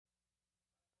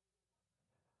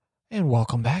And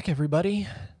welcome back, everybody.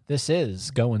 This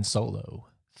is Going Solo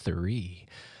 3.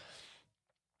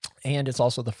 And it's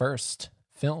also the first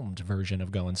filmed version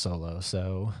of Going Solo.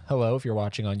 So, hello if you're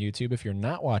watching on YouTube. If you're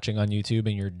not watching on YouTube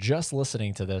and you're just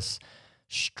listening to this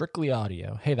strictly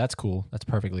audio, hey, that's cool. That's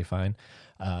perfectly fine.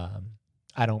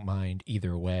 I don't mind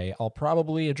either way. I'll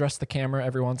probably address the camera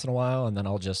every once in a while, and then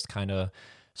I'll just kind of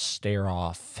stare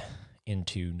off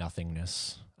into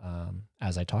nothingness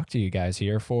as I talk to you guys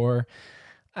here for,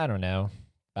 I don't know,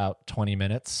 about 20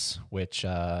 minutes, which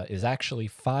is actually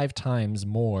 5 times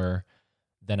more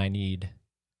than I need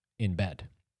in bed,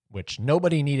 which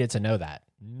nobody needed to know that.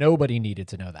 Nobody needed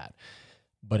to know that.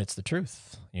 But it's the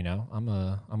truth, you know. I'm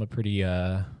a pretty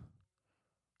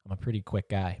quick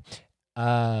guy.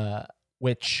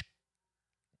 Which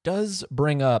does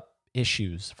bring up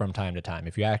issues from time to time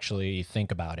if you actually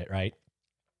think about it, right?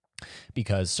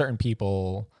 Because certain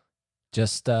people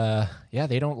just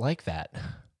they don't like that.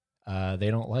 They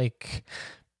don't like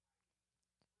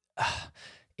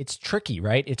it's tricky,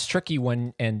 right? It's tricky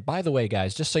when, and by the way,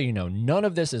 guys, just so you know, none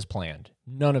of this is planned.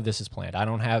 None of this is planned. I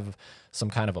don't have some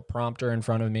kind of a prompter in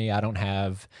front of me. I don't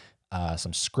have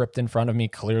some script in front of me.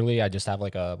 Clearly, I just have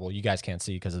like you guys can't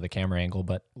see because of the camera angle,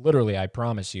 but literally, I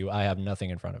promise you, I have nothing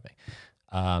in front of me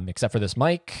except for this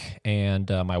mic, and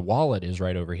my wallet is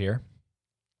right over here.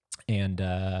 And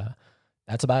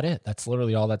that's about it. That's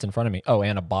literally all that's in front of me. Oh,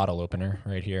 and a bottle opener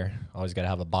right here. Always got to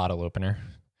have a bottle opener.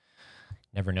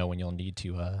 Never know when you'll need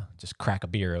to just crack a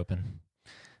beer open.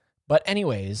 But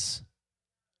anyways,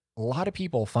 a lot of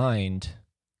people find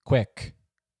quick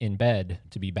in bed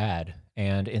to be bad.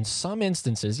 And in some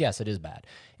instances, yes, it is bad.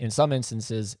 In some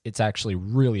instances, it's actually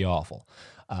really awful.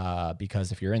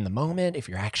 Because if you're in the moment, if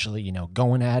you're actually,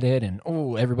 going at it and,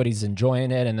 everybody's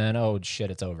enjoying it, and then, oh,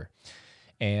 shit, it's over.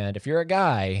 And if you're a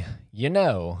guy,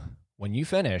 when you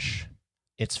finish,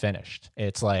 it's finished.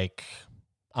 It's like,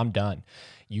 I'm done.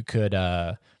 You could,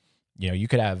 you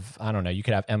could have, I don't know, you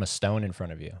could have Emma Stone in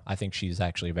front of you. I think she's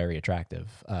actually very attractive.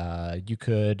 You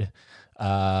could,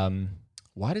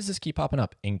 why does this keep popping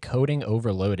up? Encoding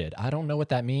overloaded. I don't know what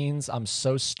that means. I'm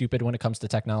so stupid when it comes to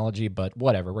technology, but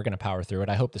whatever. We're going to power through it.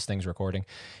 I hope this thing's recording.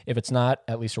 If it's not,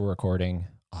 at least we're recording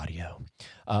audio.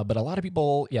 But a lot of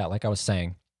people, like I was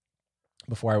saying,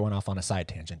 before I went off on a side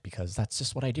tangent, because that's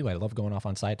just what I do. I love going off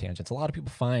on side tangents. A lot of people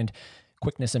find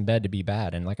quickness in bed to be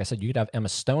bad. And like I said, you could have Emma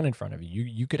Stone in front of you.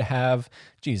 You could have,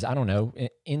 I don't know,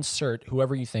 insert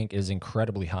whoever you think is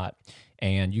incredibly hot,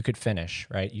 and you could finish,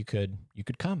 right? You could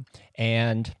come,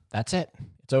 and that's it.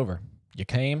 It's over. You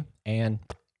came, and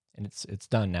it's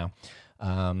done now.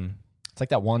 It's like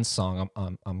that one song,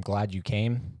 I'm glad you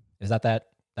came. Is that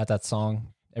song?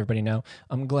 Everybody know?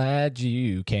 I'm glad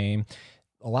you came.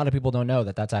 A lot of people don't know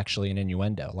that that's actually an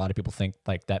innuendo. A lot of people think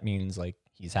like that means like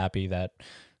he's happy that,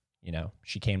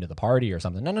 she came to the party or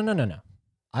something. No.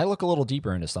 I look a little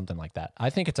deeper into something like that.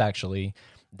 I think it's actually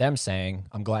them saying,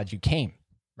 I'm glad you came,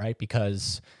 right?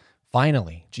 Because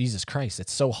finally, Jesus Christ,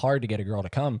 it's so hard to get a girl to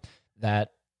come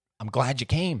that I'm glad you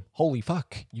came. Holy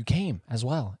fuck, you came as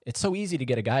well. It's so easy to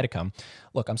get a guy to come.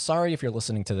 Look, I'm sorry if you're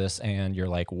listening to this and you're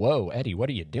like, whoa, Eddie, what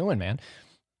are you doing, man?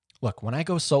 Look, when I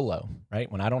go solo,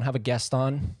 right, when I don't have a guest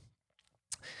on,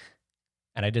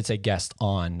 and I did say guest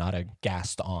on, not a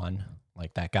gassed on,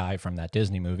 like that guy from that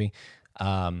Disney movie.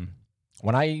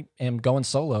 When I am going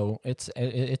solo, it's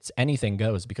anything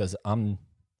goes because I'm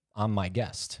my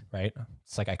guest, right?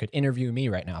 It's like I could interview me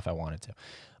right now if I wanted to,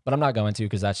 but I'm not going to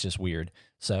because that's just weird.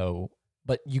 So,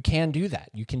 but you can do that.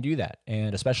 You can do that,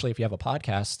 and especially if you have a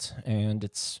podcast, and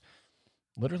it's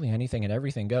literally anything and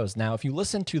everything goes. Now, if you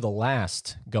listen to the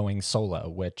last Going Solo,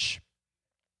 which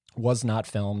was not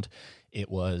filmed, it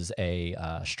was a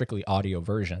strictly audio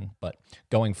version, but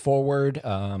going forward,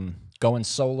 Going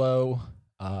Solo,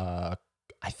 I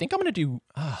think I'm going to do,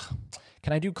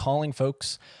 can I do calling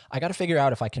folks? I got to figure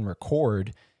out if I can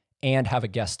record and have a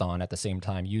guest on at the same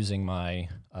time using my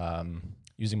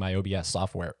OBS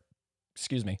software.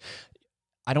 Excuse me.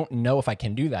 I don't know if I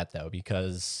can do that though,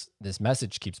 because this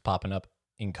message keeps popping up,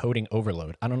 encoding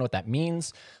overload. I don't know what that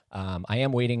means. I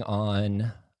am waiting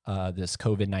on this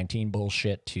COVID-19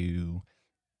 bullshit to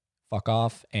fuck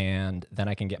off, and then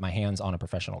I can get my hands on a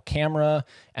professional camera,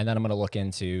 and then I'm going to look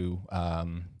into, I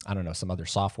don't know, some other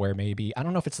software maybe. I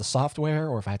don't know if it's the software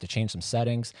or if I have to change some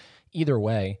settings. Either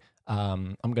way,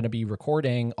 I'm going to be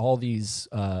recording all these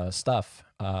stuff,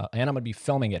 and I'm going to be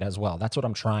filming it as well. That's what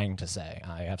I'm trying to say.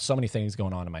 I have so many things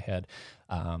going on in my head.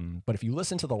 But if you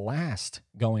listen to the last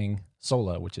Going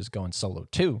Solo, which is Going Solo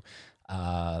 2,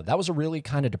 that was a really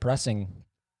kind of depressing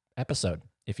episode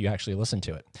if you actually listen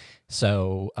to it.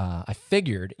 So I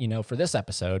figured, for this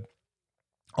episode,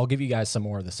 I'll give you guys some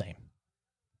more of the same.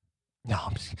 No,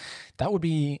 that would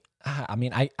be, I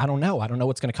mean, I don't know. I don't know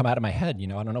what's going to come out of my head. I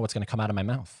don't know what's going to come out of my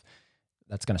mouth.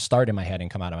 That's going to start in my head and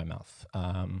come out of my mouth.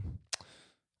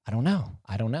 I don't know.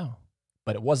 I don't know.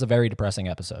 But it was a very depressing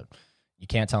episode. You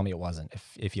can't tell me it wasn't.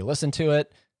 If you listen to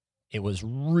it, it was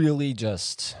really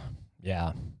just,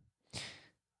 yeah.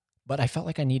 But I felt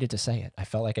like I needed to say it. I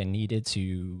felt like I needed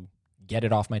to get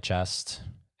it off my chest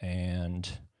and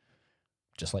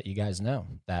just let you guys know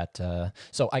that.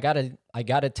 So I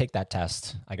gotta take that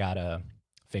test. I gotta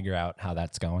figure out how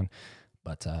that's going.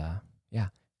 But yeah,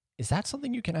 is that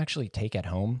something you can actually take at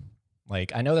home?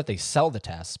 Like, I know that they sell the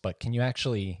tests, but can you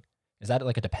actually? Is that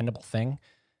like a dependable thing,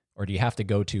 or do you have to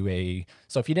go to a?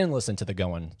 So if you didn't listen to the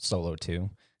Going Solo 2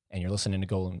 and you're listening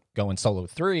to Going Solo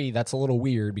 3, that's a little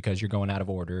weird because you're going out of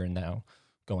order, and now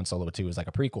Going Solo 2 is like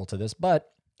a prequel to this.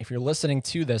 But if you're listening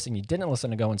to this and you didn't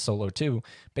listen to Going Solo 2,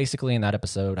 basically in that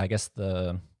episode, I guess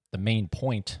the main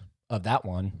point of that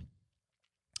one.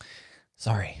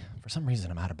 Sorry, for some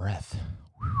reason I'm out of breath.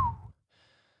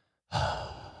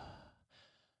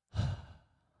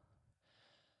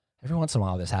 Every once in a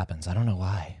while this happens. I don't know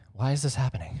why. Why is this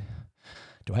happening?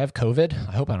 Do I have COVID?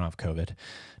 I hope I don't have COVID.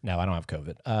 No, I don't have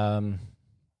COVID.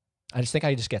 I just think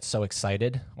I just get so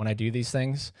excited when I do these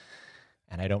things,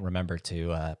 and I don't remember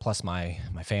to, plus my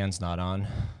fan's not on,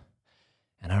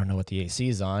 and I don't know what the AC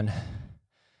is on.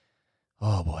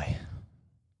 Oh boy.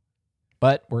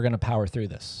 But we're going to power through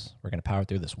this. We're going to power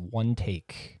through this one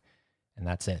take, and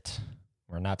that's it.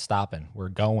 We're not stopping. We're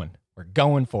going. We're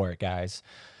going for it, guys.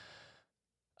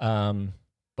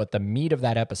 But the meat of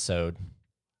that episode,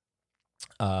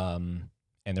 and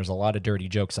there's a lot of dirty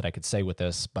jokes that I could say with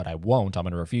this, but I won't. I'm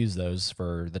going to refuse those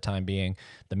for the time being.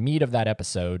 The meat of that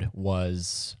episode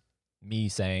was me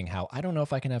saying how I don't know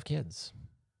if I can have kids.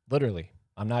 Literally.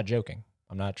 I'm not joking.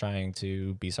 I'm not trying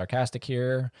to be sarcastic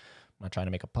here. I'm not trying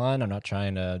to make a pun. I'm not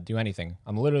trying to do anything.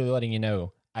 I'm literally letting you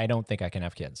know I don't think I can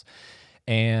have kids.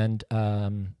 And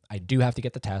I do have to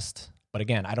get the test. But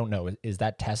again, I don't know. Is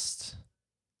that test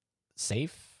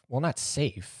safe? Well, not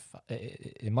safe.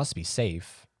 It must be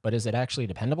safe. But is it actually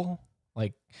dependable?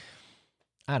 Like,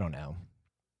 I don't know.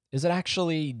 Is it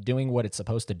actually doing what it's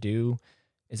supposed to do?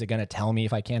 Is it going to tell me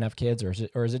if I can't have kids, or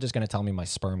is it just going to tell me my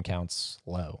sperm count's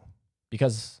low?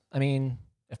 Because, I mean,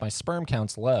 if my sperm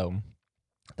count's low,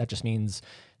 that just means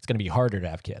it's going to be harder to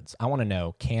have kids. I want to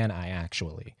know, can I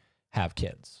actually have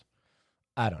kids?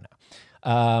 I don't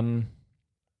know.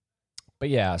 But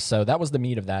yeah, so that was the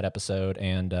meat of that episode.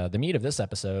 And the meat of this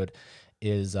episode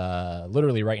is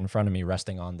literally right in front of me,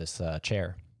 resting on this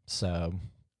chair. So,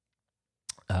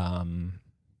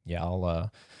 yeah,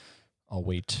 I'll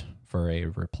wait for a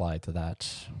reply to that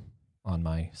on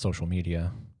my social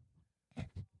media.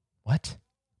 What?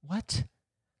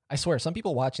 I swear, some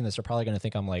people watching this are probably going to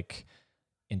think I'm like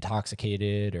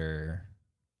intoxicated or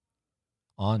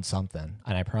on something.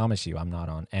 And I promise you, I'm not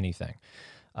on anything.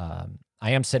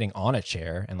 I am sitting on a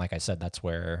chair. And like I said, that's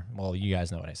where, well, you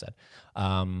guys know what I said.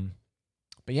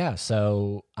 But yeah,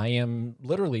 so I am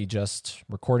literally just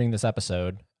recording this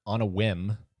episode on a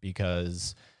whim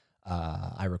because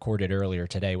I recorded earlier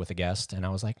today with a guest, and I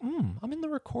was like, I'm in the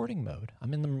recording mode.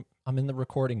 I'm in the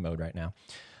recording mode right now.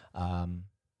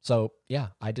 So yeah,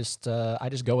 I just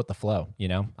go with the flow, you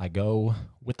know? I go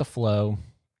with the flow,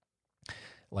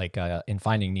 like in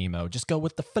Finding Nemo, just go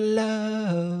with the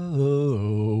flow.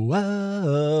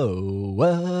 Whoa,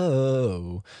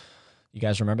 whoa. You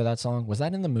guys remember that song? Was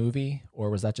that in the movie, or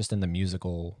was that just in the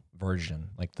musical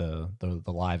version, like the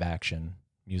live action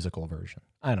musical version?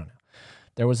 I don't know.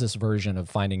 There was this version of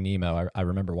Finding Nemo. I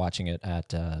remember watching it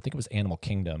at, I think it was Animal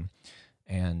Kingdom,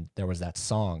 and there was that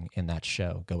song in that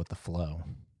show, Go With the Flow.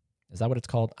 Is that what it's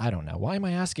called? I don't know. Why am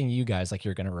I asking you guys like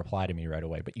you're going to reply to me right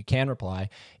away? But you can reply.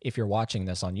 If you're watching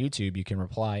this on YouTube, you can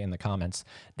reply in the comments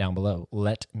down below.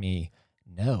 Let me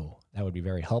know. That would be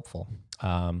very helpful.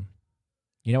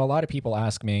 You know, a lot of people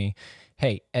ask me,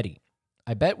 hey, Eddie,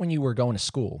 I bet when you were going to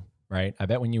school, right? I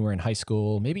bet when you were in high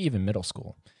school, maybe even middle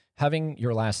school, having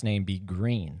your last name be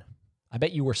Green, I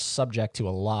bet you were subject to a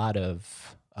lot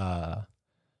of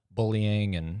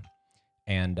bullying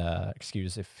and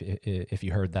excuse if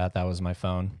you heard that, that was my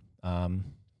phone.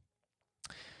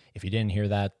 If you didn't hear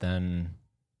that, then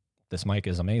this mic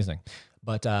is amazing.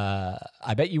 But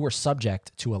I bet you were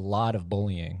subject to a lot of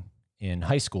bullying in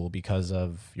high school because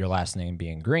of your last name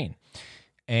being Green.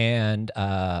 And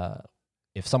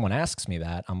if someone asks me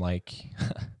that, I'm like,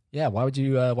 yeah, why would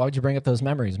you bring up those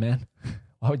memories, man?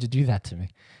 Why would you do that to me?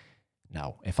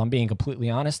 No, if I'm being completely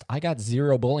honest, I got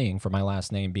zero bullying for my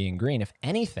last name being Green. If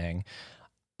anything,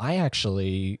 I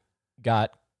actually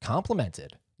got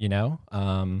complimented. you know.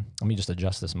 Let me just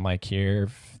adjust this mic here.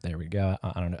 There we go.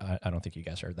 I don't know. I don't think you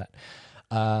guys heard that.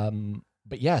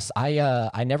 But yes,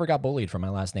 I never got bullied for my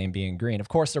last name being Green. Of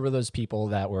course, there were those people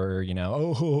that were, you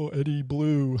know, oh, Eddie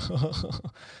Blue,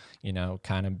 you know,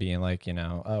 kind of being like, you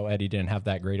know, oh, Eddie didn't have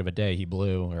that great of a day, he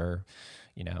blew, or,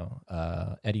 you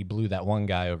know, Eddie blew that one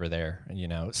guy over there, you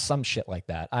know, some shit like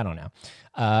that. I don't know.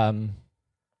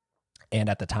 And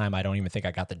at the time, I don't even think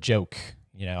I got the joke.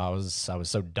 You know, I was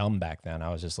so dumb back then.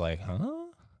 I was just like, huh?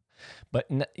 But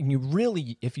you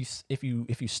really, if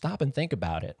you stop and think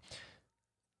about it,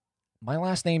 my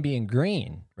last name being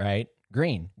Green, right?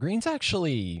 Green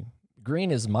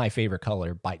is my favorite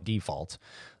color by default,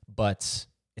 but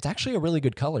it's actually a really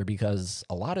good color because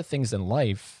a lot of things in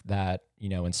life that, you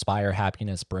know, inspire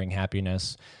happiness, bring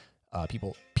happiness,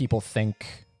 people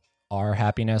think are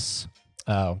happiness.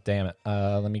 Oh, damn it.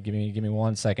 Let me give me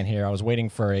 1 second here. I was waiting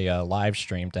for a live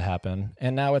stream to happen,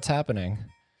 and now it's happening.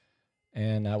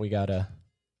 And now we got to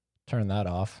turn that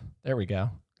off. There we go.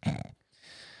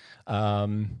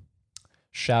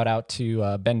 Shout out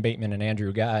to Ben Bateman and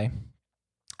Andrew Guy.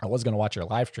 I was going to watch your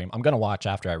live stream. I'm going to watch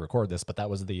after I record this, but that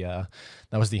was the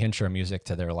intro music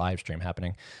to their live stream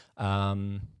happening.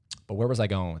 But where was I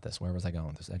going with this?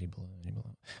 Eddie Blue.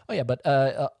 Oh yeah, but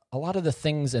a lot of the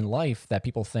things in life that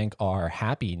people think are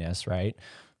happiness, right,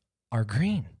 are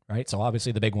green, right? So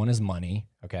obviously the big one is money.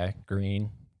 Okay,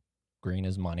 green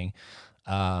is money.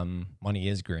 Money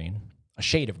is green, a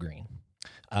shade of green.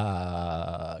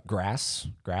 Grass,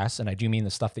 and I do mean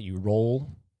the stuff that you roll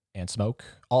and smoke.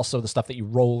 Also the stuff that you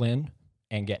roll in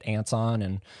and get ants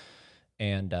on,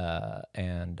 and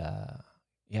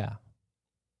yeah.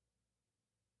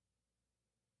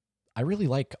 I really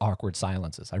like awkward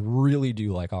silences. I really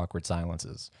do like awkward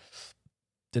silences.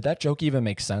 Did that joke even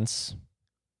make sense?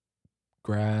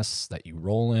 Grass that you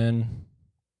roll in.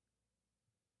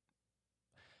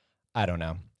 I don't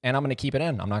know. And I'm going to keep it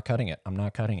in. I'm not cutting it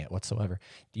whatsoever.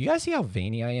 Do you guys see how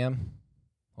veiny I am?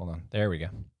 Hold on. There we go.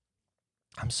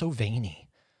 I'm so veiny.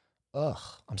 Ugh.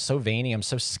 I'm so veiny. I'm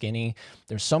so skinny.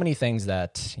 There's so many things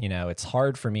that, you know, it's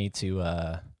hard for me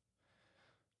to,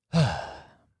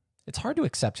 it's hard to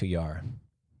accept who you are.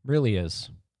 Really is.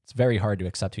 It's very hard to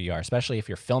accept who you are, especially if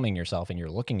you're filming yourself and you're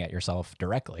looking at yourself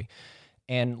directly.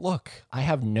 And look, I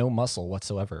have no muscle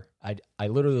whatsoever. I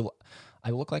literally,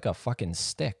 I look like a fucking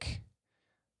stick.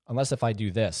 Unless if I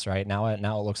do this, right? Now it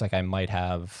looks like I might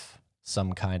have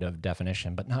some kind of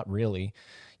definition, but not really,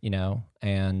 you know?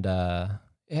 And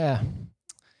yeah,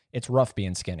 it's rough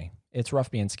being skinny. It's rough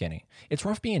being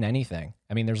anything.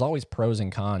 I mean, there's always pros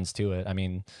and cons to it. I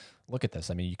mean, look at this.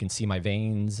 I mean, you can see my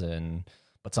veins,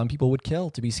 but some people would kill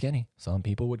to be skinny.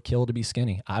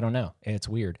 I don't know. It's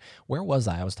weird. Where was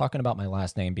I? I was talking about my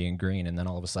last name being Green, and then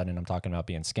all of a sudden I'm talking about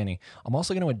being skinny. I'm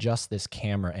also going to adjust this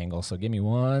camera angle, so give me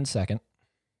 1 second.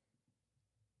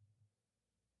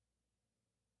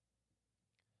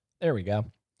 There we go.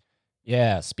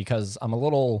 Yes, because I'm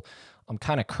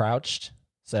kind of crouched.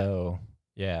 So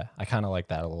yeah, I kind of like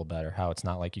that a little better, how it's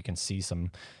not like you can see some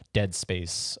dead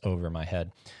space over my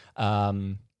head.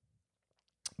 But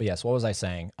yes, what was I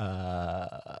saying?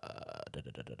 Oh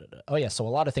yeah, so a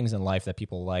lot of things in life that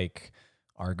people like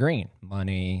are green.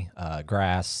 Money,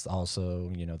 grass,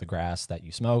 also, you know, the grass that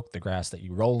you smoke, the grass that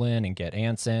you roll in and get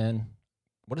ants in.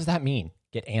 What does that mean?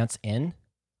 Get ants in?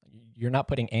 You're not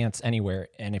putting ants anywhere,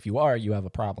 and if you are, you have a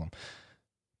problem.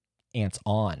 Ants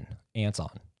on.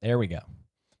 There we go.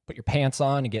 Put your pants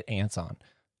on and get ants on.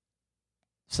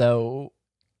 So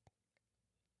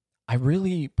I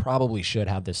really probably should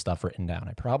have this stuff written down.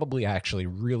 I probably actually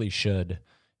really should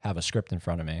have a script in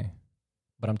front of me,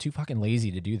 but I'm too fucking lazy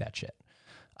to do that shit.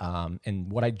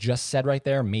 And what I just said right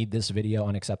there made this video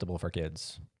unacceptable for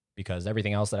kids, because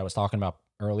everything else that I was talking about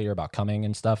earlier about coming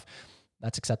and stuff,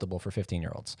 that's acceptable for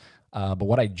 15-year-olds. But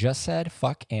what I just said,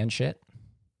 fuck and shit,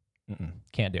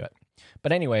 can't do it.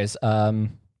 But anyways,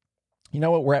 you know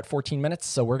what? We're at 14 minutes,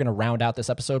 so we're going to round out this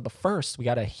episode. But first, we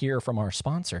got to hear from our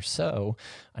sponsor. So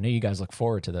I know you guys look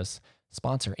forward to this.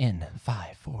 Sponsor in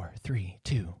 5, 4, 3,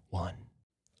 2, 1.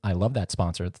 I love that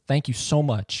sponsor. Thank you so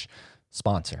much,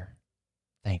 sponsor.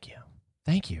 Thank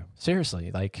you. Seriously,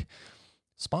 like,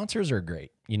 sponsors are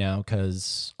great, you know,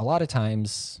 because a lot of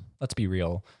times, let's be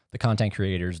real, the content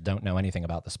creators don't know anything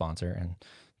about the sponsor, and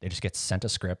they just get sent a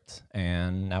script,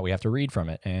 and now we have to read from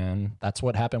it. And that's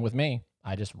what happened with me.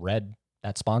 I just read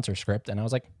that sponsor script, and I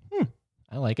was like,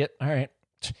 I like it. All right,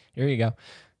 here you go.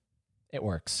 It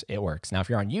works. Now, if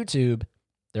you're on YouTube,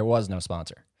 there was no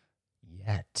sponsor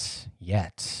yet.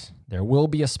 There will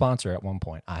be a sponsor at one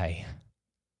point.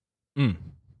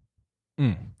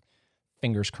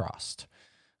 Fingers crossed.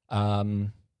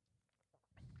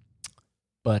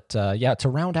 But yeah, to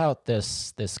round out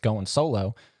this going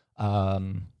solo,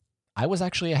 I was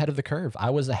actually ahead of the curve. I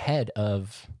was ahead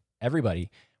of everybody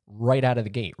right out of the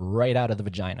gate, right out of the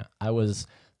vagina. I was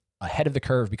ahead of the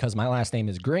curve because my last name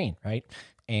is Green, right?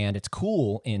 And it's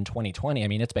cool in 2020. I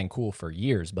mean, it's been cool for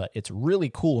years, but it's really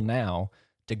cool now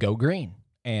to go green.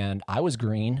 And I was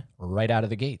green right out of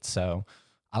the gate. So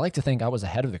I like to think I was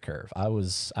ahead of the curve. I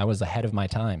was ahead of my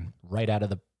time right out of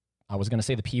the I was going to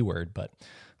say the P word, but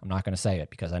I'm not going to say it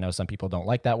because I know some people don't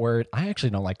like that word. I actually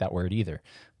don't like that word either.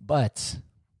 But,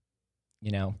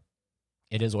 you know,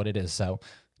 it is what it is. So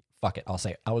fuck it. I'll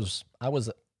say it. I was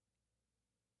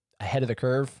ahead of the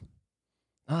curve.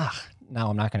 No,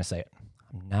 I'm not going to say it.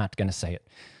 I'm not going to say it.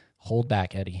 Hold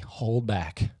back, Eddie. Hold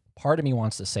back. Part of me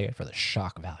wants to say it for the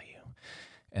shock value.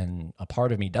 And a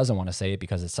part of me doesn't want to say it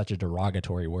because it's such a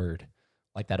derogatory word.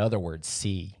 Like that other word,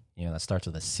 C, you know, that starts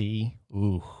with a C.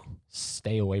 Ooh,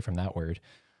 stay away from that word.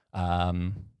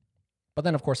 But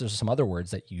then, of course, there's some other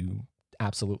words that you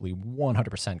absolutely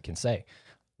 100% can say.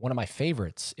 One of my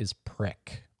favorites is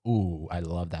prick. Ooh, I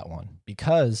love that one.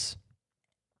 Because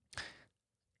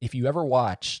if you ever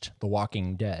watched The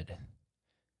Walking Dead,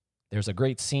 there's a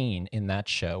great scene in that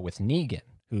show with Negan,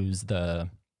 who's the...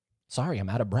 Sorry, I'm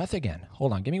out of breath again.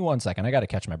 Hold on, give me 1 second. I got to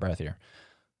catch my breath here.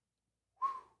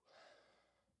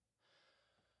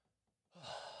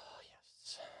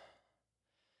 Yes.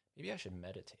 Maybe I should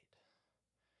meditate.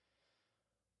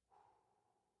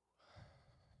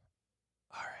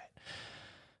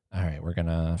 All right, we're going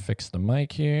to fix the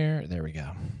mic here. There we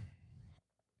go.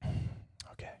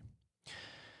 Okay.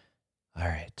 All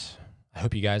right. I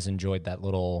hope you guys enjoyed that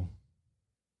little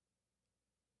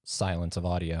silence of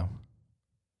audio.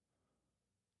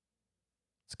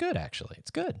 It's good, actually.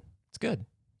 It's good. It's good.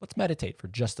 Let's meditate for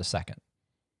just a second.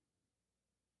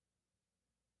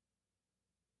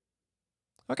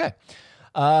 Okay.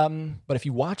 But if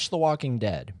you watch The Walking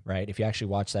Dead, right, if you actually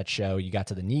watch that show, you got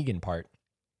to the Negan part.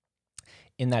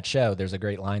 In that show, there's a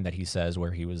great line that he says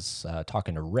where he was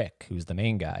talking to Rick, who's the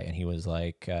main guy, and he was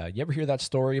like, you ever hear that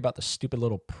story about the stupid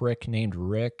little prick named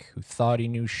Rick who thought he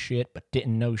knew shit but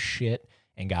didn't know shit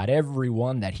and got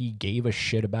everyone that he gave a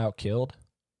shit about killed?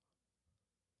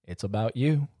 It's about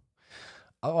you.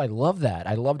 Oh, I love that.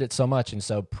 I loved it so much. And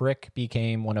so prick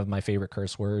became one of my favorite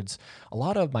curse words. A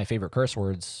lot of my favorite curse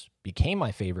words became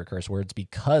my favorite curse words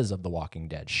because of The Walking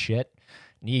Dead. Shit.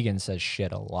 Negan says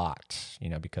shit a lot, you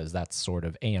know, because that's sort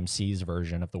of AMC's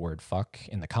version of the word fuck.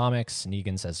 In the comics,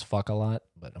 Negan says fuck a lot,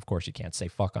 but of course you can't say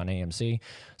fuck on AMC.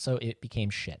 So it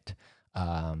became shit.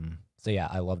 So yeah,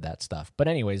 I love that stuff. But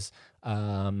anyways,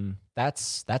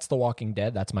 that's The Walking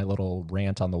Dead. That's my little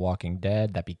rant on The Walking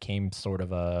Dead. That became sort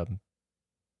of a,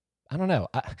 I don't know.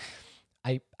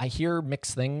 I hear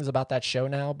mixed things about that show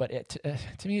now, but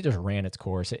to me it just ran its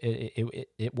course.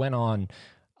 It went on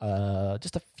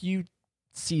just a few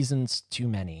seasons too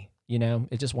many, you know.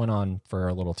 It just went on for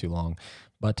a little too long.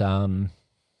 But I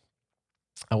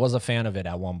was a fan of it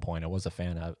at one point.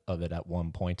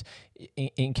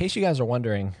 In case you guys are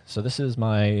wondering, so this is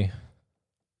my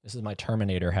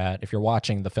Terminator hat. If you're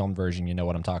watching the film version, you know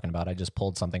what I'm talking about. I just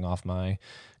pulled something off my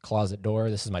closet door.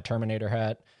 This is my Terminator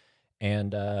hat.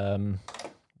 And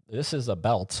this is a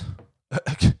belt.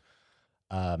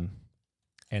 And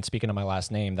speaking of my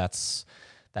last name, that's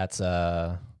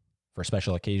for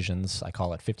special occasions. I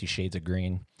call it 50 Shades of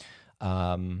Green.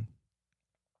 And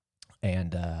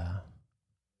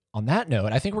on that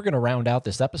note, I think we're going to round out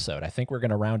this episode. I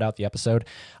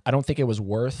don't think it was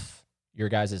worth your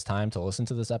guys' time to listen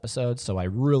to this episode, so I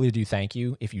really do thank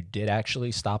you if you did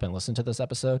actually stop and listen to this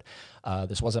episode.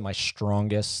 This wasn't my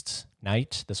strongest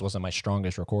night. This wasn't my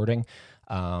strongest recording.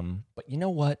 But you know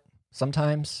what?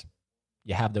 Sometimes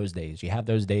you have those days. You have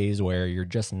those days where you're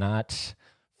just not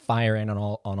firing on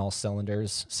all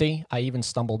cylinders. See, I even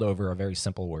stumbled over a very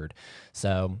simple word.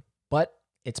 So, but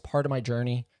it's part of my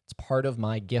journey. It's part of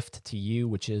my gift to you,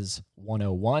 which is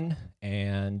 101.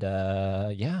 And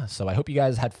yeah, so I hope you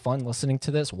guys had fun listening to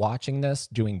this, watching this,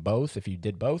 doing both, if you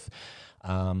did both.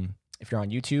 If you're on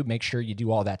YouTube, make sure you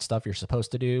do all that stuff you're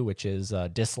supposed to do, which is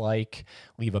dislike,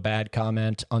 leave a bad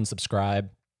comment, unsubscribe,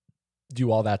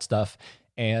 do all that stuff.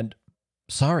 And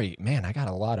sorry, man, I got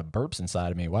a lot of burps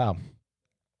inside of me. Wow.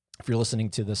 If you're listening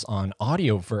to this on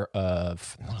audio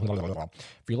if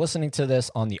you're listening to this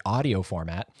on the audio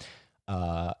format,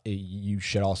 you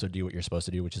should also do what you're supposed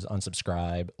to do, which is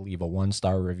unsubscribe, leave a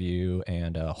 1-star review,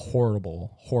 and a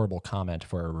horrible comment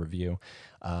for a review.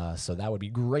 So that would be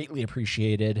greatly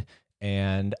appreciated.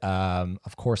 And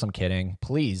of course, I'm kidding.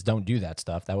 Please don't do that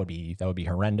stuff. That would be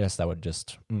horrendous. That would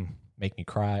just make me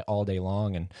cry all day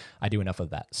long, and I do enough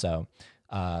of that. So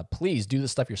Please do the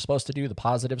stuff you're supposed to do, the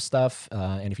positive stuff.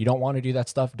 And if you don't want to do that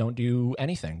stuff, don't do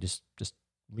anything. Just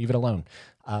leave it alone.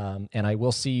 And I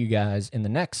will see you guys in the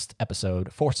next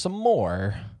episode for some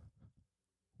more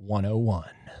 101.